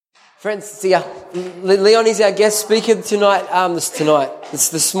Friends, see ya. Leon is our guest speaker tonight.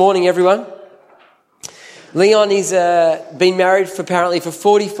 This morning, everyone. Leon is been married for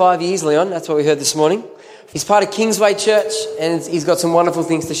 45 years. Leon, that's what we heard this morning. He's part of Kingsway Church, and he's got some wonderful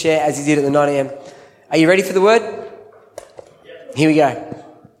things to share, as he did at the 9 a.m. Are you ready for the word? Here we go.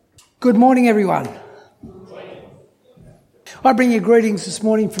 Good morning, everyone. I bring you greetings this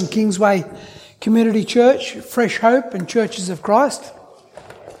morning from Kingsway Community Church, Fresh Hope and Churches of Christ.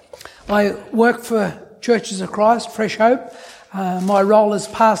 I work for Churches of Christ, Fresh Hope. My role as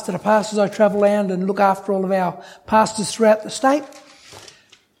pastor to pastors, I travel around and look after all of our pastors throughout the state.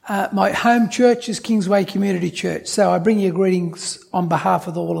 My home church is Kingsway Community Church, so I bring you greetings on behalf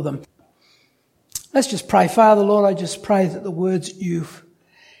of all of them. Let's just pray. Father, Lord, I just pray that the words you've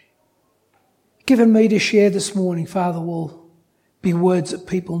given me to share this morning, Father, will be words that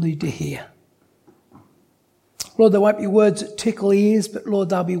people need to hear. Lord, there won't be words that tickle ears, but Lord,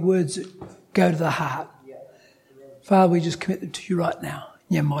 there'll be words that go to the heart. Father, we just commit them to you right now,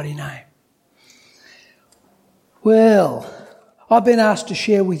 in your mighty name. Well, I've been asked to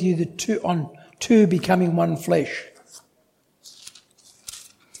share with you the two becoming one flesh.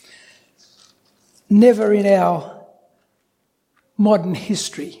 Never in our modern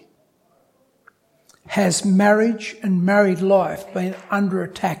history has marriage and married life been under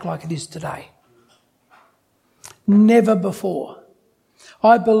attack like it is today. Never before.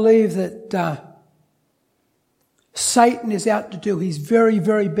 I believe that Satan is out to do his very,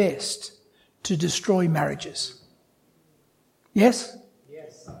 very best to destroy marriages. Yes?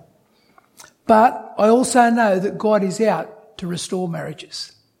 Yes. But I also know that God is out to restore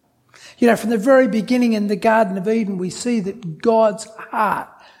marriages. You know, from the very beginning in the Garden of Eden, we see that God's heart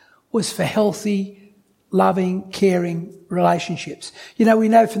was for healthy, loving, caring relationships. You know, we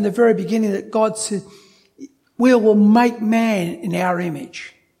know from the very beginning that God said, we will make man in our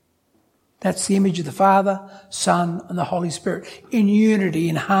image. That's the image of the Father, Son, and the Holy Spirit. In unity,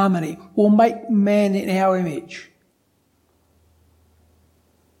 in harmony. We'll make man in our image.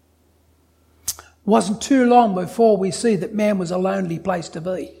 Wasn't too long before we see that man was a lonely place to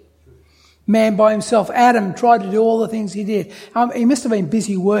be. Man by himself. Adam tried to do all the things he did. He must have been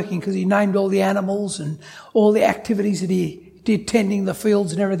busy working because he named all the animals and all the activities that he did, tending the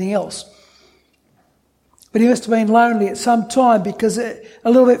fields and everything else. But he must have been lonely at some time, because a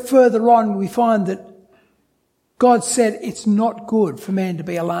little bit further on we find that God said it's not good for man to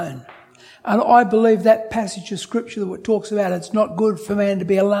be alone. And I believe that passage of scripture that talks about it's not good for man to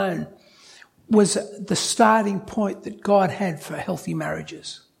be alone was the starting point that God had for healthy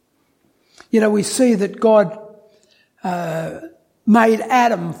marriages. You know, we see that God made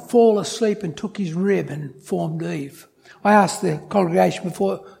Adam fall asleep and took his rib and formed Eve. I asked the congregation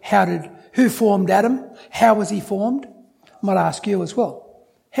before, who formed Adam? How was he formed? I might ask you as well.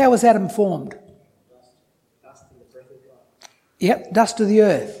 How was Adam formed? Dust in the breath of God. Yep, dust of the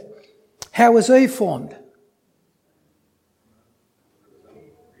earth. How was Eve formed?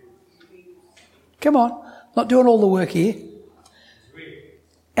 Come on, not doing all the work here.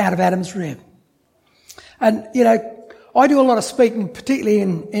 Out of Adam's rib. And, you know, I do a lot of speaking,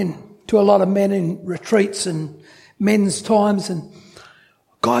 particularly to a lot of men in retreats and men's times, and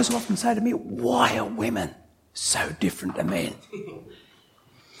guys often say to me, why are women so different to men?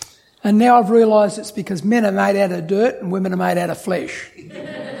 And now I've realised it's because men are made out of dirt and women are made out of flesh.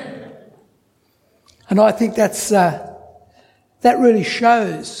 And I think that really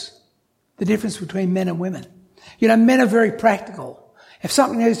shows the difference between men and women. You know, men are very practical. If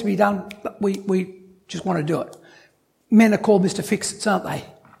something needs to be done, we just want to do it. Men are called Mr. Fix-Its, aren't they?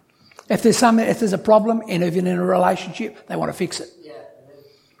 If there's a problem, even in a relationship, they want to fix it.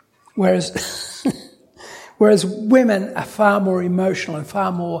 Whereas women are far more emotional and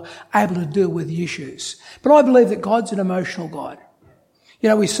far more able to deal with the issues. But I believe that God's an emotional God. You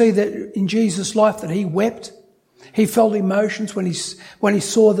know, we see that in Jesus' life that he wept. He felt emotions when he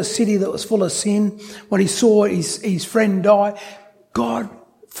saw the city that was full of sin, when he saw his friend die. God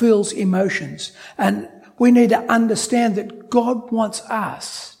feels emotions. And we need to understand that God wants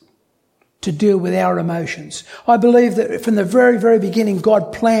us to deal with our emotions. I believe that from the very, very beginning,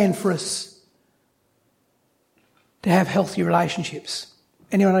 God planned for us to have healthy relationships.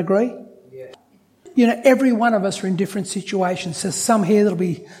 Anyone agree? Yeah. You know, every one of us are in different situations. There's some here that'll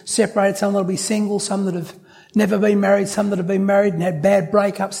be separated, some that'll be single, some that have never been married, some that have been married and had bad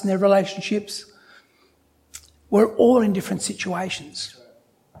breakups in their relationships. We're all in different situations.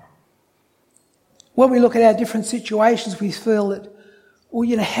 When we look at our different situations, we feel that, well,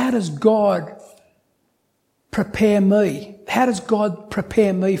 you know, how does God prepare me? How does God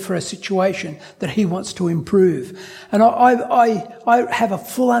prepare me for a situation that he wants to improve? And I have a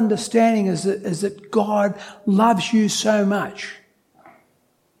full understanding is that God loves you so much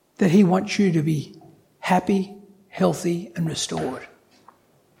that he wants you to be happy, healthy and restored.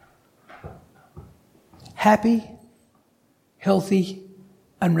 Happy, healthy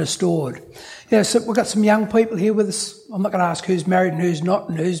and restored. Yeah, so we've got some young people here with us. I'm not going to ask who's married and who's not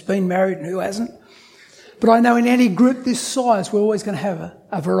and who's been married and who hasn't. But I know in any group this size, we're always going to have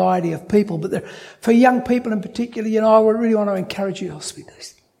a variety of people. But for young people in particular, I really want to encourage you. I'll speak to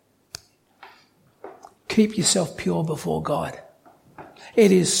this. Keep yourself pure before God.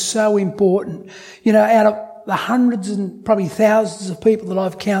 It is so important. Out of the hundreds and probably thousands of people that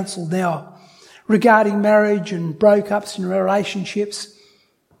I've counselled now regarding marriage and breakups and relationships,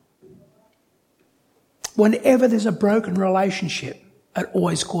 whenever there's a broken relationship, it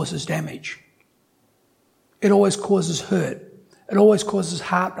always causes damage. It always causes hurt. It always causes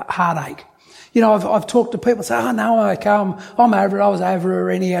heartache. I've talked to people and say, oh no, I'm okay, I'm over it, I was over her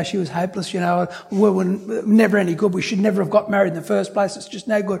anyhow, she was hopeless, we were never any good, we should never have got married in the first place, it's just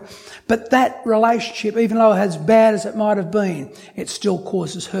no good. But that relationship, even though as bad as it might have been, it still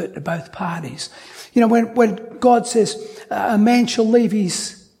causes hurt to both parties. When God says, a man shall leave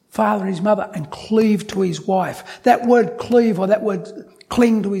his father and his mother and cleave to his wife, that word cleave or that word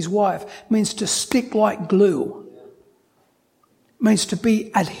cling to his wife means to stick like glue. Means to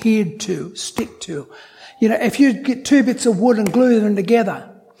be adhered to, stick to. If you get two bits of wood and glue them together,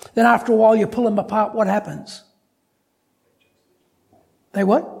 then after a while you pull them apart, what happens? They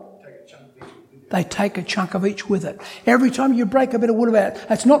what? They take a chunk of each with it. Every time you break a bit of wood about it,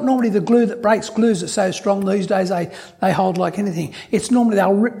 it's not normally the glue that breaks. Glues are so strong these days, they hold like anything. It's normally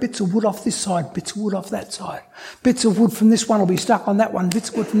they'll rip bits of wood off this side, bits of wood off that side. Bits of wood from this one will be stuck on that one, bits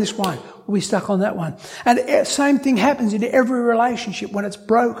of wood from this one will be stuck on that one. And the same thing happens in every relationship. When it's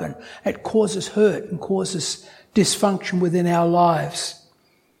broken, it causes hurt and causes dysfunction within our lives.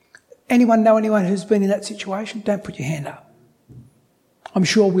 Anyone know anyone who's been in that situation? Don't put your hand up. I'm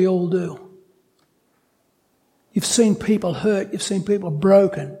sure we all do. You've seen people hurt, you've seen people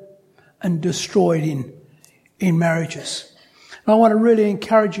broken and destroyed in marriages. And I want to really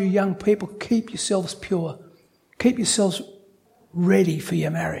encourage you young people, keep yourselves pure. Keep yourselves ready for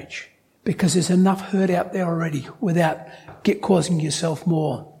your marriage because there's enough hurt out there already without causing yourself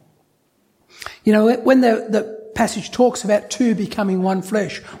more. When the passage talks about two becoming one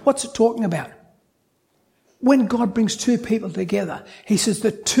flesh, what's it talking about? When God brings two people together, he says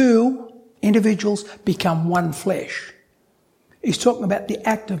the two individuals become one flesh. He's talking about the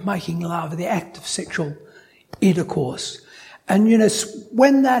act of making love, the act of sexual intercourse. And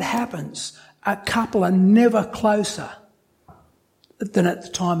when that happens, a couple are never closer than at the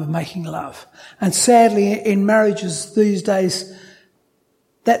time of making love. And sadly, in marriages these days,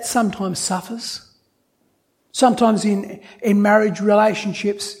 that sometimes suffers. Sometimes in marriage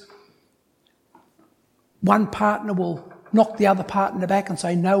relationships, one partner will knock the other partner back and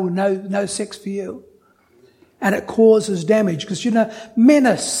say, no sex for you. And it causes damage because, men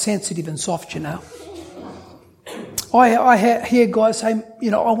are sensitive and soft, I hear guys say, I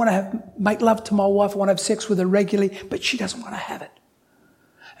want to make love to my wife, I want to have sex with her regularly, but she doesn't want to have it.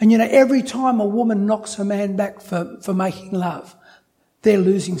 And, every time a woman knocks her man back for making love, they're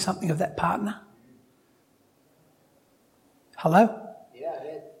losing something of that partner. Hello? Yeah.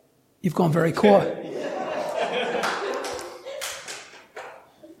 You've gone very quiet.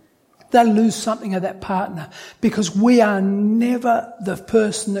 They lose something of that partner because we are never the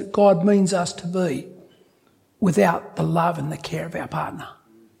person that God means us to be without the love and the care of our partner.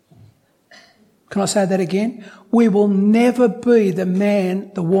 Can I say that again? We will never be the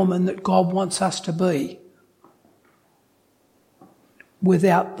man, the woman that God wants us to be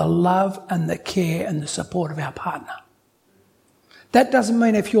without the love and the care and the support of our partner. That doesn't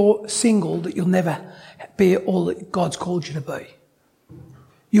mean if you're single that you'll never be all that God's called you to be.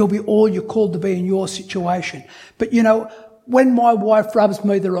 You'll be all you're called to be in your situation. But when my wife rubs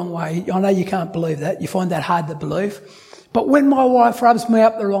me the wrong way, I know you can't believe that. You find that hard to believe. But when my wife rubs me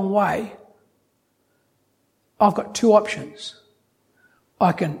up the wrong way, I've got two options.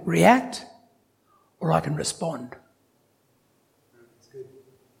 I can react or I can respond.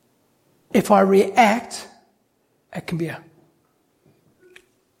 If I react, it can be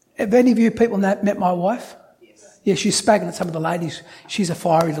Have any of you people met my wife? Yeah, she's spoken to some of the ladies. She's a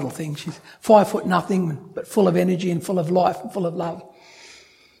fiery little thing. She's 5 foot nothing, but full of energy and full of life and full of love.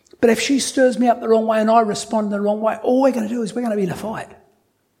 But if she stirs me up the wrong way and I respond the wrong way, all we're going to do is we're going to be in a fight.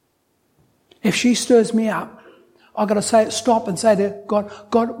 If she stirs me up, I've got to stop and say to God,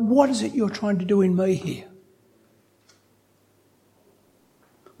 what is it you're trying to do in me here?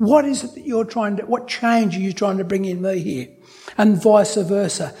 What is it that what change are you trying to bring in me here? And vice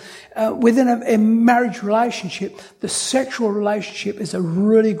versa. Within a marriage relationship, the sexual relationship is a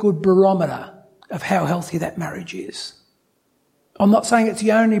really good barometer of how healthy that marriage is. I'm not saying it's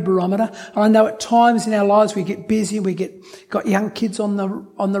the only barometer. I know at times in our lives we get busy, got young kids on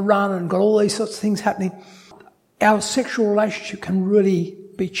the run and got all these sorts of things happening. Our sexual relationship can really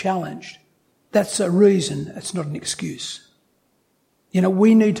be challenged. That's a reason, it's not an excuse.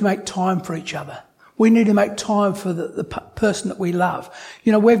 We need to make time for each other. We need to make time for the person that we love.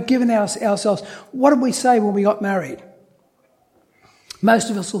 We've given ourselves, what did we say when we got married? Most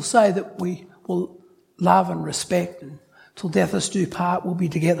of us will say that we will love and respect, and till death us do part, we'll be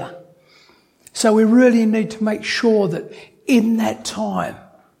together. So we really need to make sure that in that time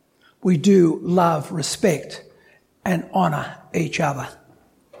we do love, respect and honour each other.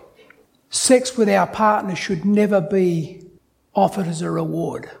 Sex with our partner should never be offered as a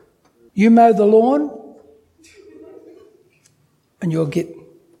reward. You mow the lawn and you'll get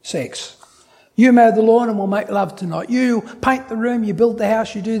sex. You mow the lawn and we'll make love tonight. You paint the room, you build the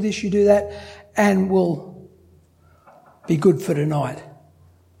house, you do this, you do that, and we'll be good for tonight.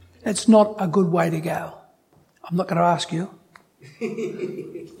 It's not a good way to go. I'm not going to ask you.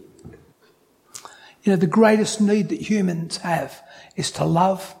 The greatest need that humans have is to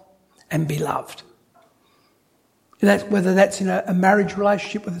love and be loved. Whether that's in a marriage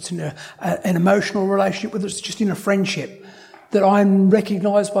relationship, whether it's in an emotional relationship, whether it's just in a friendship, that I'm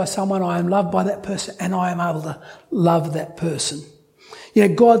recognised by someone, I am loved by that person, and I am able to love that person.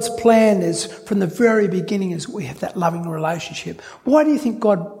 God's plan is, from the very beginning, is we have that loving relationship. Why do you think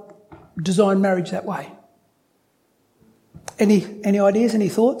God designed marriage that way? Any ideas, any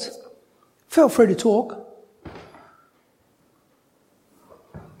thoughts? Feel free to talk.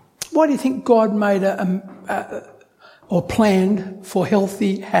 Why do you think God made or planned for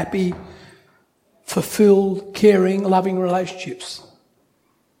healthy, happy, fulfilled, caring, loving relationships?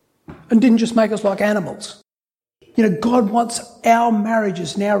 And didn't just make us like animals. God wants our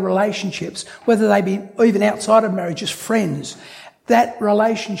marriages and our relationships, whether they be even outside of marriage, just friends, that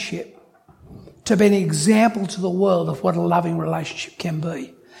relationship to be an example to the world of what a loving relationship can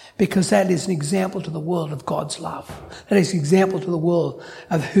be. Because that is an example to the world of God's love. That is an example to the world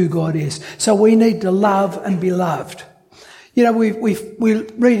of who God is. So we need to love and be loved. We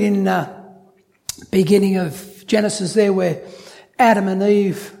read in beginning of Genesis there where Adam and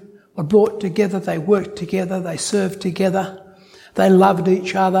Eve were brought together, they worked together, they served together, they loved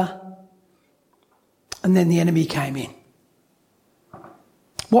each other, and then the enemy came in.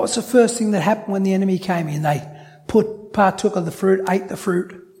 What was the first thing that happened when the enemy came in? They partook of the fruit, ate the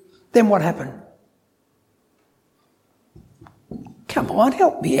fruit. Then what happened? Come on,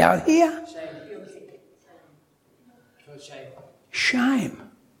 help me out here. Shame.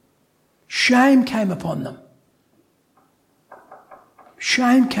 Shame came upon them.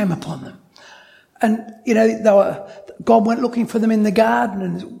 Shame came upon them. And, God went looking for them in the garden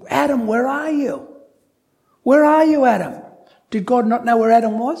and, Adam, where are you? Where are you, Adam? Did God not know where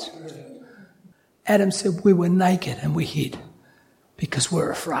Adam was? Adam said, we were naked and we hid because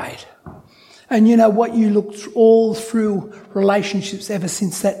we're afraid. And you know what? You look all through relationships ever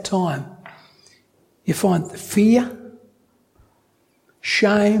since that time. You find the fear,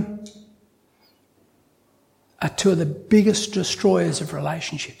 shame are two of the biggest destroyers of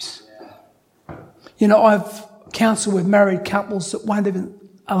relationships. I've counselled with married couples that won't even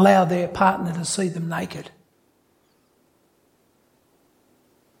allow their partner to see them naked.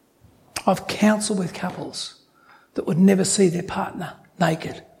 I've counselled with couples that would never see their partner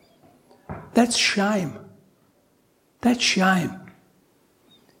naked. That's shame. That's shame.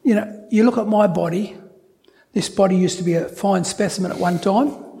 You look at my body. This body used to be a fine specimen at one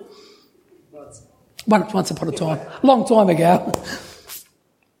time. Once upon a time. A long time ago.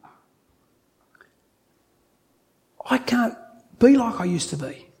 I can't be like I used to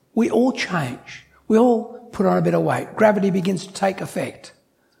be. We all change. We all put on a bit of weight. Gravity begins to take effect.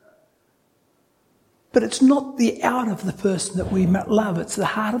 But it's not the out of the person that we love, it's the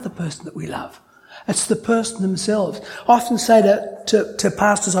heart of the person that we love. It's the person themselves. I often say to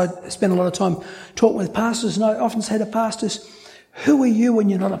pastors, I spend a lot of time talking with pastors, and I often say to pastors, who are you when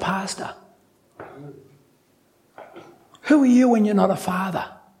you're not a pastor? Who are you when you're not a father?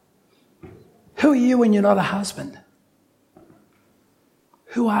 Who are you when you're not a husband?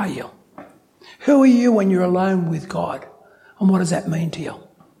 Who are you? Who are you when you're alone with God? And what does that mean to you?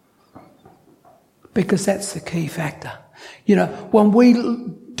 Because that's the key factor. When we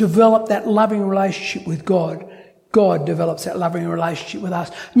develop that loving relationship with God, God develops that loving relationship with us.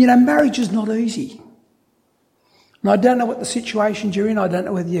 Marriage is not easy. And I don't know what the situations you're in. I don't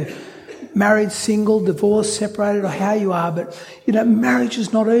know whether you're married, single, divorced, separated, or how you are. But, marriage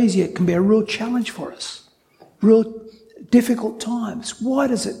is not easy. It can be a real challenge for us. Real difficult times. Why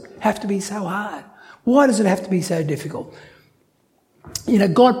does it have to be so hard? Why does it have to be so difficult?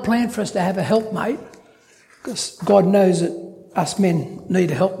 God planned for us to have a helpmate, because God knows that us men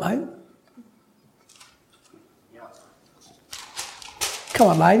need a helpmate. Come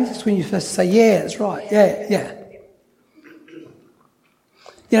on, ladies. That's when you're supposed to say, yeah, that's right. Yeah.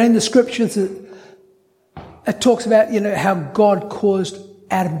 In the scriptures, it talks about, how God caused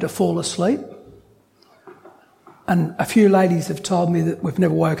Adam to fall asleep. And a few ladies have told me that we've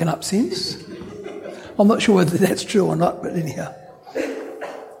never woken up since. I'm not sure whether that's true or not, but anyhow.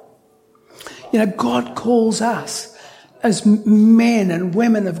 God calls us as men and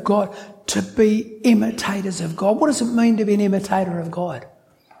women of God to be imitators of God. What does it mean to be an imitator of God?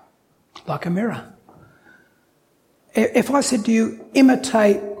 Like a mirror. If I said to you,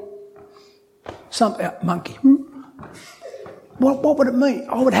 imitate monkey, what would it mean?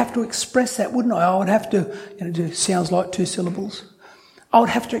 I would have to express that, wouldn't I? I would have to, do sounds like 2 syllables. I would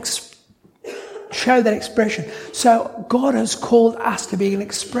have to show that expression. So God has called us to be an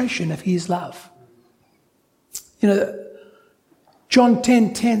expression of his love. John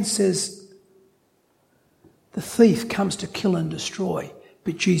 10:10 says, the thief comes to kill and destroy,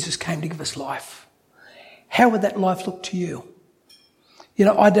 but Jesus came to give us life. How would that life look to you?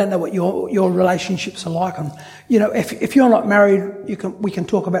 I don't know what your relationships are like. And, if you're not married, we can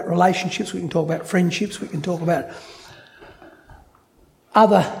talk about relationships, we can talk about friendships, we can talk about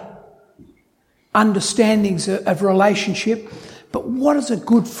other understandings of relationship. But what does a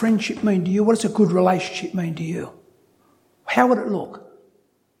good friendship mean to you? What does a good relationship mean to you? How would it look?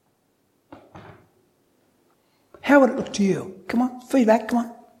 How would it look to you? Come on, feedback, come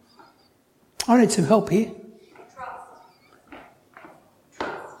on. I need some help here.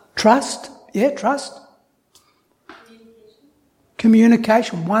 Trust? Yeah, trust.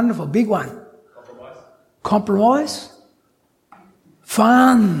 Communication, wonderful, big one. Compromise.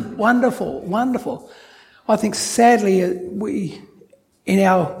 Fun, wonderful. I think sadly in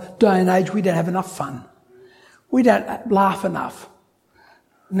our day and age, we don't have enough fun. We don't laugh enough.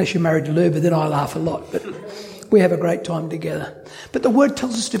 Unless you're married to Lou, but then I laugh a lot. But we have a great time together. But the word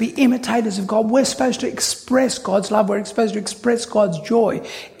tells us to be imitators of God. We're supposed to express God's love. We're supposed to express God's joy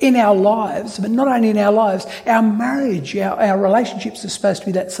in our lives. But not only in our lives, our marriage, our relationships are supposed to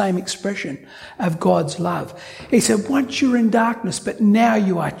be that same expression of God's love. He said, once you're in darkness, but now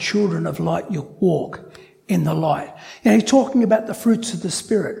you are children of light, you walk in the light. He's talking about the fruits of the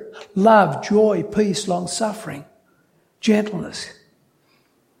Spirit. Love, joy, peace, long-suffering, gentleness.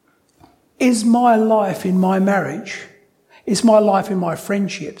 Is my life in my marriage, is my life in my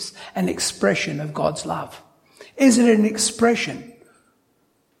friendships an expression of God's love? Is it an expression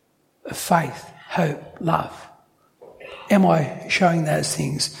of faith, hope, love? Am I showing those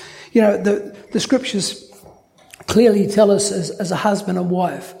things? The scriptures clearly tell us as a husband and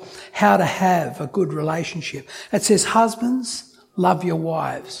wife how to have a good relationship. It says, husbands, love your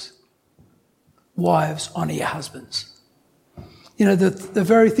wives. Wives, honour your husbands. The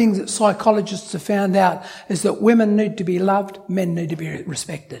very things that psychologists have found out is that women need to be loved, men need to be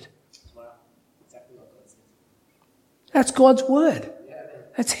respected. That's God's word.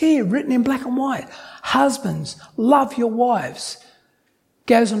 It's here, written in black and white. Husbands, love your wives.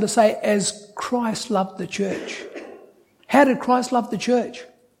 Goes on to say, as Christ loved the church. How did Christ love the church?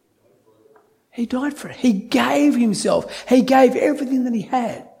 He died for it. He gave himself. He gave everything that he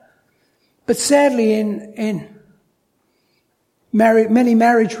had. But sadly, in many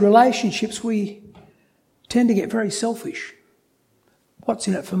marriage relationships, we tend to get very selfish. What's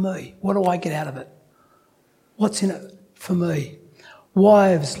in it for me? What do I get out of it? What's in it for me?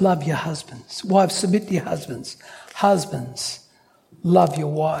 Wives, love your husbands. Wives, submit to your husbands. Husbands, love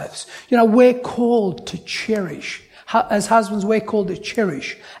your wives. We're called to cherish. As husbands, we're called to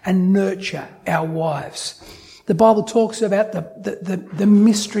cherish and nurture our wives. The Bible talks about the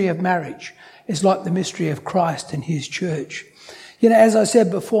mystery of marriage is like the mystery of Christ and his church. As I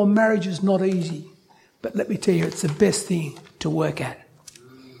said before, marriage is not easy. But let me tell you, it's the best thing to work at.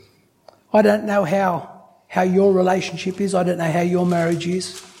 I don't know how your relationship is. I don't know how your marriage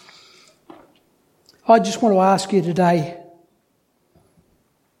is. I just want to ask you today,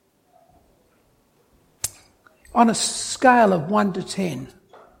 on a scale of 1 to 10,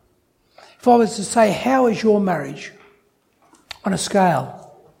 if I was to say, how is your marriage on a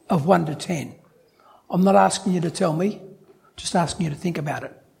scale of 1 to 10? I'm not asking you to tell me, just asking you to think about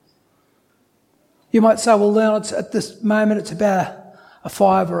it. You might say, well, Leon, at this moment it's about a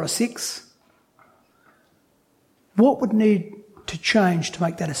 5 or a 6. what would need to change to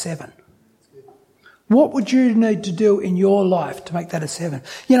make that a 7? What would you need to do in your life to make that a 7?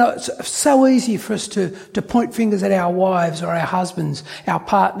 You know, it's so easy for us to point fingers at our wives or our husbands, our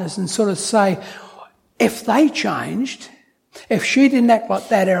partners, and sort of say, if they changed, if she didn't act like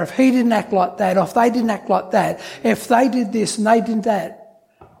that, or if he didn't act like that, or if they didn't act like that, if they did this and they did that,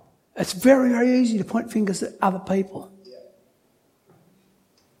 it's very, very easy to point fingers at other people.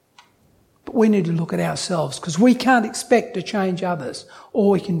 But we need to look at ourselves, because we can't expect to change others.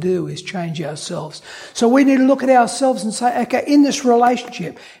 All we can do is change ourselves. So we need to look at ourselves and say, okay, in this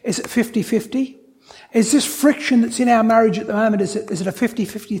relationship, is it 50-50? Is this friction that's in our marriage at the moment, is it a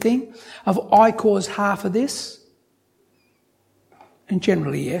 50-50 thing? Have I caused half of this? And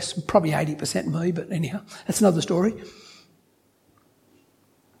generally, yes. Probably 80% me, but anyhow, that's another story.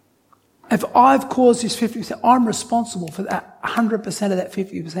 If I've caused this 50%, I'm responsible for that 100% of that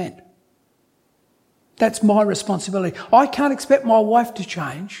 50%. That's my responsibility. I can't expect my wife to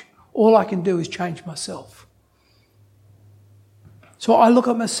change. All I can do is change myself. So I look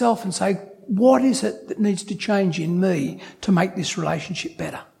at myself and say, what is it that needs to change in me to make this relationship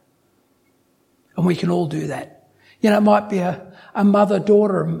better? And we can all do that. You know, it might be a mother,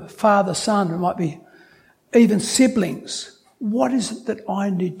 daughter, a father, son. It might be even siblings. What is it that I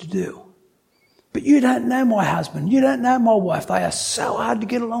need to do? But you don't know my husband. You don't know my wife. They are so hard to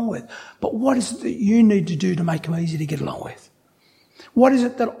get along with. But what is it that you need to do to make them easy to get along with? What is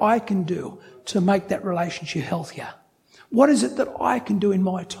it that I can do to make that relationship healthier? What is it that I can do in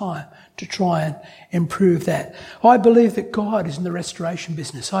my time to try and improve that? I believe that God is in the restoration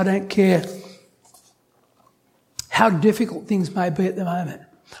business. I don't care how difficult things may be at the moment.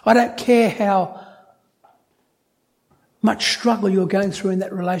 I don't care how much struggle you're going through in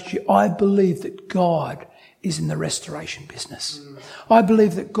that relationship. I believe that God is in the restoration business. I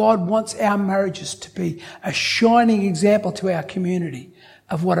believe that God wants our marriages to be a shining example to our community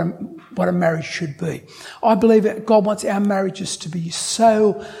of what a marriage should be. I believe that God wants our marriages to be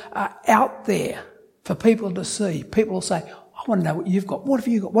so out there for people to see. People will say, I want to know what you've got. What have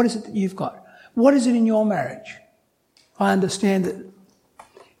you got? What is it that you've got? What is it in your marriage? I understand that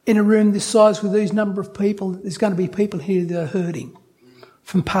in a room this size with these number of people, there's going to be people here that are hurting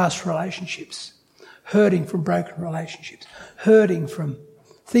from past relationships, hurting from broken relationships, hurting from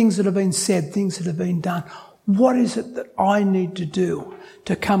things that have been said, things that have been done. What is it that I need to do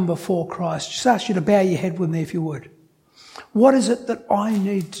to come before Christ? Just ask you to bow your head with me if you would. What is it that I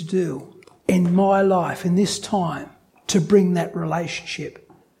need to do in my life, in this time, to bring that relationship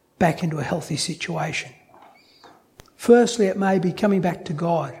back into a healthy situation? Firstly, it may be coming back to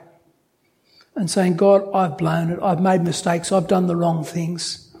God and saying, God, I've blown it. I've made mistakes. I've done the wrong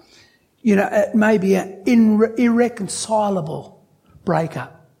things. You know, it may be an irreconcilable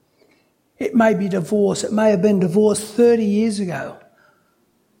breakup. It may be divorce. It may have been divorced 30 years ago,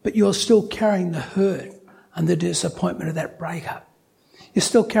 but you're still carrying the hurt and the disappointment of that breakup. You're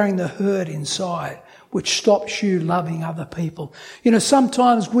still carrying the hurt inside, which stops you loving other people. You know,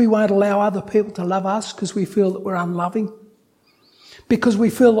 sometimes we won't allow other people to love us because we feel that we're unloving, because we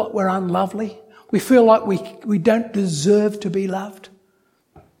feel like we're unlovely. We feel like we don't deserve to be loved.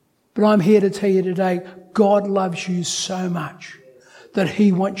 But I'm here to tell you today, God loves you so much that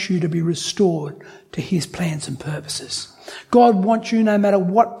he wants you to be restored to his plans and purposes. God wants you, no matter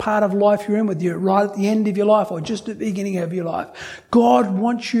what part of life you're in, whether you're right at the end of your life or just at the beginning of your life, God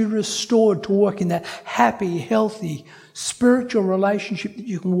wants you restored to work in that happy, healthy, spiritual relationship that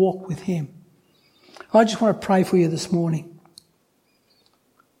you can walk with him. I just want to pray for you this morning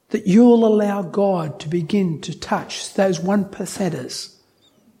that you'll allow God to begin to touch those 1%ers,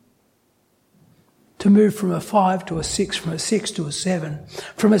 to move from a 5 to a 6, from a 6 to a 7,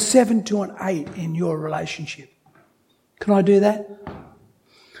 from a 7 to an 8 in your relationship. Can I do that?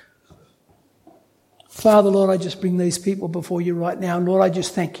 Father, Lord, I just bring these people before you right now. And Lord, I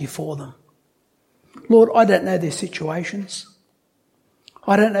just thank you for them. Lord, I don't know their situations.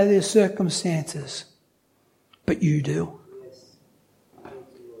 I don't know their circumstances. But you do.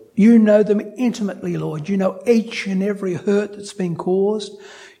 You know them intimately, Lord. You know each and every hurt that's been caused.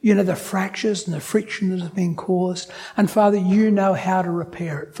 You know the fractures and the friction that has been caused. And Father, you know how to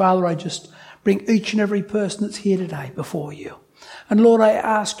repair it. Father, I just bring each and every person that's here today before you. And Lord, I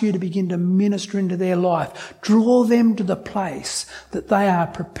ask you to begin to minister into their life. Draw them to the place that they are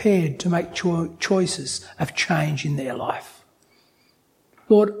prepared to make choices of change in their life.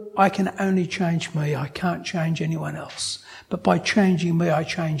 Lord, I can only change me. I can't change anyone else. But by changing me, I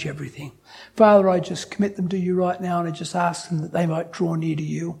change everything. Father, I just commit them to you right now, and I just ask them that they might draw near to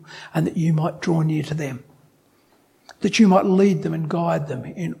you and that you might draw near to them. That you might lead them and guide them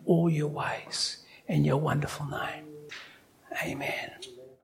in all your ways. in your wonderful name. Amen.